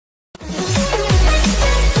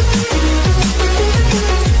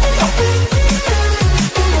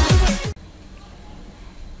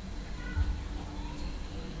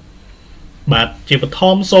បាទជាបឋ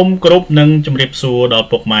មសូមគ្រប់នឹងជម្រាបសួរដល់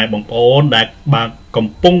ពុកម៉ែបងប្អូនដែលបានកំ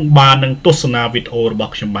ពុងបាននឹងទស្សនាវីដេអូរប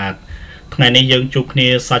ស់ខ្ញុំបាទថ្ងៃនេះយើងជួបគ្នា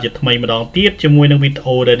សាជាថ្មីម្ដងទៀតជាមួយនឹងវីដេ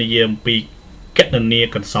អូដែលនិយាយអំពីគណនា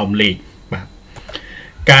កន្សោមលេខបាទ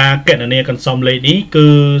ការគណនាកន្សោមលេខនេះគឺ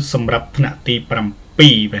សម្រាប់ថ្នាក់ទី7បា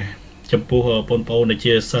ទចំពោះបងប្អូនដែល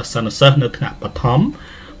ជាសិស្សនៅថ្នាក់បឋម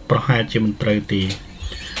ប្រហែលជាមិនត្រូវទេ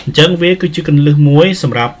អញ្ចឹងវាគឺជាគន្លឹះមួយស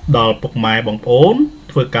ម្រាប់ដល់ពុកម៉ែបងប្អូន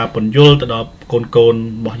ធ្វើការពន្យល់ទៅដល់កូនរ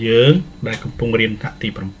បស់យើងដែលកំពុងរៀនថ្នាក់ទី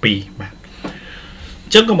7បាទអ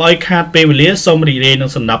ញ្ចឹងកុំឲ្យខាតពេលវេលាសូមរីករាយនឹង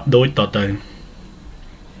សម្ដាប់ដូចតទៅ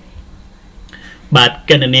បាទ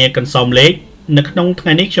គណនាកន្សោមលេខនៅក្នុងថ្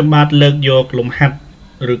ងៃនេះខ្ញុំបាទលើកយកលំហាត់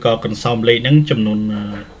ឬក៏កន្សោមលេខហ្នឹងចំនួន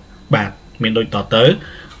បាទមានដូចតទៅ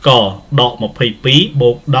កដក22បូ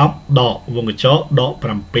ក10ដកវងកញ្ចក់ដក7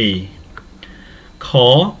ខ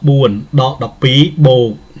4ដក12បូ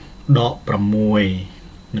កដក6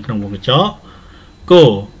នៅក្នុងវងកញ្ចក់គ7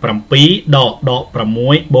ដក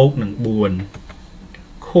6បូកនឹង4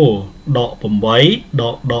ខដក8ដ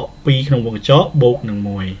ក2ក្នុងវងកញ្ចក់បូកនឹង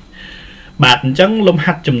1បាទអញ្ចឹងលំ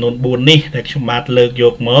ហាត់ចំនួន4នេះដែលខ្ញុំបាទលើកយ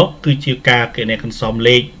កមកគឺជាការគណនាកន្សោម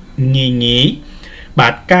លេខងាយបា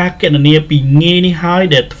ទការគណនាពីងាយនេះហើយ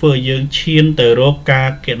ដែលធ្វើយើងឈានទៅរកការ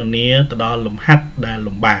គណនាទៅដល់លំហាត់ដែល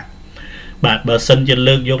លំបាកបាទបើសិនជា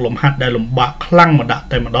លើកយកលំហាត់ដែលលំបាកខ្លាំងមកដាក់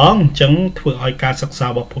តែម្ដងអញ្ចឹងធ្វើឲ្យការសិក្សារ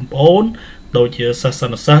បស់បងប្អូនដូចជាសិស្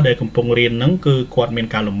សដែលកំពុងរៀនហ្នឹងគឺគាត់មាន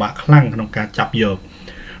ការលំបាកខ្លាំងក្នុងការចាប់យក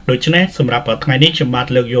ដូច្នេះសម្រាប់ថ្ងៃនេះខ្ញុំបាទ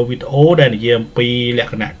លើកយកវីដេអូដែលនិយាយអំពីល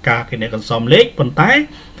ក្ខណៈការគណនាកន្សោមលេខប៉ុន្តែ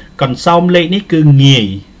កន្សោមលេខនេះគឺងាយ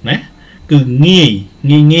ណាគឺងាយ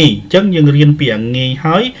អញ្ចឹងយើងរៀនពីងាយ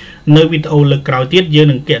ហើយនៅវីដេអូលើកក្រោយទៀតយើង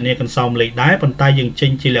នឹងគណនាកន្សោមលេខដែរប៉ុន្តែយើងចេ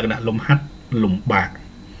ញជាលក្ខណៈលំហាត់លំបាក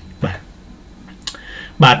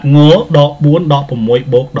បាទងដក4ដក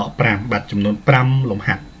6បូកដក5បាទចំនួន5លំ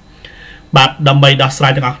ហាត់បាទដើម្បីដោះស្រា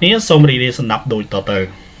យទាំងអស់គ្នាសូមរីករាយស្ដាប់ដូចតទៅ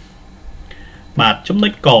បាទចំណុ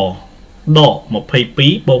ចកដក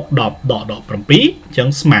22បូក10ដក7អញ្ចឹង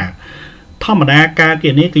ស្មើធម្មតាការគ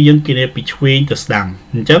ណនាគឺយើងគណនាពីឆ្វេងទៅស្ដាំ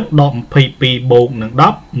អញ្ចឹងដក22បូកនឹង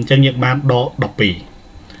10អញ្ចឹងយើងបានដក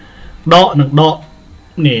12ដកនឹងដក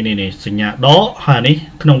នេះសញ្ញាដកហើយនេះ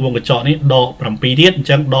ក្នុងវងកញ្ចក់នេះដក7ទៀតអញ្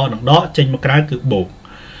ចឹងដកនឹងដកចេញមកក្រៅគឺបូក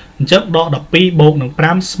អញ្ចឹងដក12បូកនឹង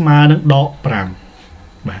5ស្មើនឹងដក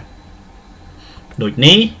5បាទដូច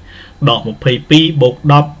នេះដក22បូក10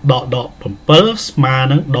ដក7ស្មើ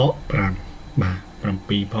នឹងដក5បាទ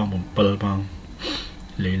7ផង7ផង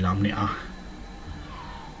លេឡំនេះអស់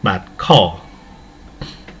បាទខ4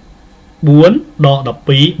ដក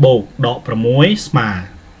12បូកដក6ស្មើ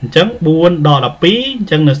អញ្ចឹង4ដក12អញ្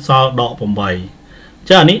ចឹងនៅសល់ដក8អញ្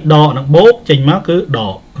ចឹងអានេះដកនឹងបូកចេញមកគឺដ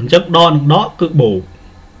កអញ្ចឹងដកនឹងដកគឺបូក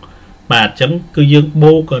បាទអញ្ចឹងគឺយើង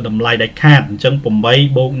បូកតម្លៃដាច់ខាតអញ្ចឹង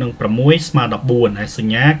8បូកនឹង6ស្មើ14ហើយស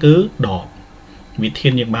ញ្ញាគឺដកវិធា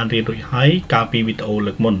នយើងបានរៀនរួចហើយកាលពីវីដេអូ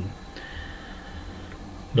លើកមុន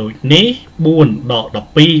ដូចនេះ4ដក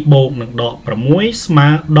12បូកនឹងដក6ស្មើ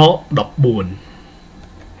ដក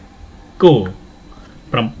14គូ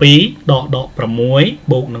7ដក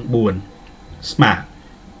6បូកនឹង4ស្មើ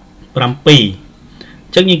7អ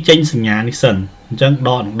ញ្ចឹងយើងចេញសញ្ញានេះសិនអញ្ចឹងដ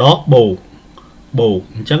កនឹងដកបូក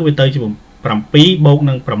អញ្ចឹងវាទៅជា7បូក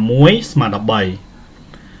នឹង6ស្មើ13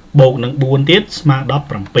បូកនឹង4ទៀតស្មើ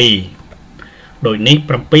17ដូចនេះ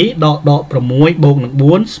7ដក6បូកនឹង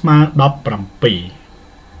4ស្មើ17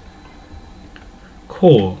ខ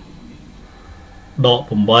ដក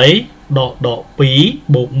8ដក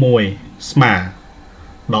2បូក1ស្មើ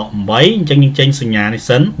ដក8អញ្ចឹងយើងចេញសញ្ញានេះ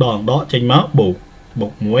សិនដកចេញមកបូក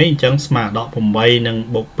1អញ្ចឹងស្មើដក8និង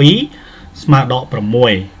បូក2ស្មើដក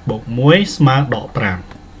6បូក1ស្មើដក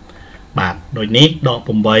5បាទដូចនេះដក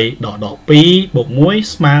8ដក2បូក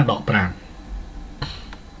1ស្មើដក5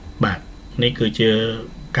បាទនេះគឺជា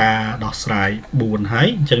ការដោះស្រាយ4ហើយ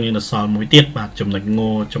អញ្ចឹងយើងនៅសល់មួយទៀតបាទចំណុចង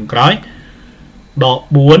ចុងក្រោយដក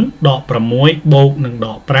4ដក6បូកនឹងដ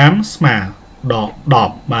ក5ស្មើដក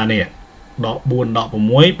10បាទនេះដក4ដក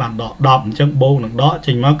6បានដក10អញ្ចឹងបូកនឹងដក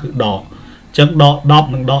ចេញមកគឺដកអញ្ចឹងដក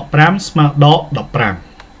10និងដក5ស្មើដក15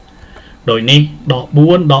ដូចនេះដក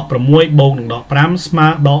4ដក6បូកនឹងដក5ស្មើ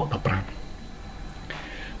ដក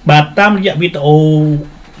15បាទតាមរយៈវីដេអូ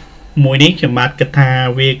មួយនេះខ្ញុំបាទគិតថា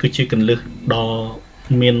វាគឺជាគន្លឹះដ៏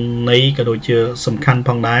មានន័យក៏ដូចជាសំខាន់ផ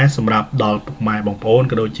ងដែរសម្រាប់ដល់ពុកម៉ែបងប្អូន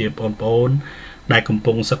ក៏ដូចជាបងប្អូនដែលកំ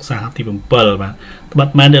ពុងសិក្សាទី7បាទត្បិត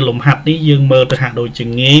មែនដែលលំហាត់នេះយើងមើលទៅហាក់ដូចជា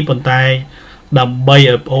ងាយប៉ុន្តែដើម្បី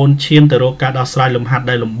ឲ្យបងប្អូនឈានទៅរកការដោះស្រាយលំហាត់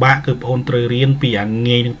ដែលលំបាកគឺបងប្អូនត្រូវរៀនពីអា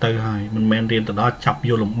ងាយនឹងទៅហើយមិនមែនរៀនទៅដល់ចាប់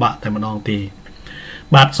យកលំបាកតែម្ដងទេ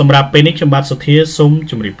បាទសម្រាប់ពេលនេះខ្ញុំបាទសុធាសូម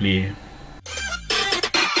ជម្រាបលា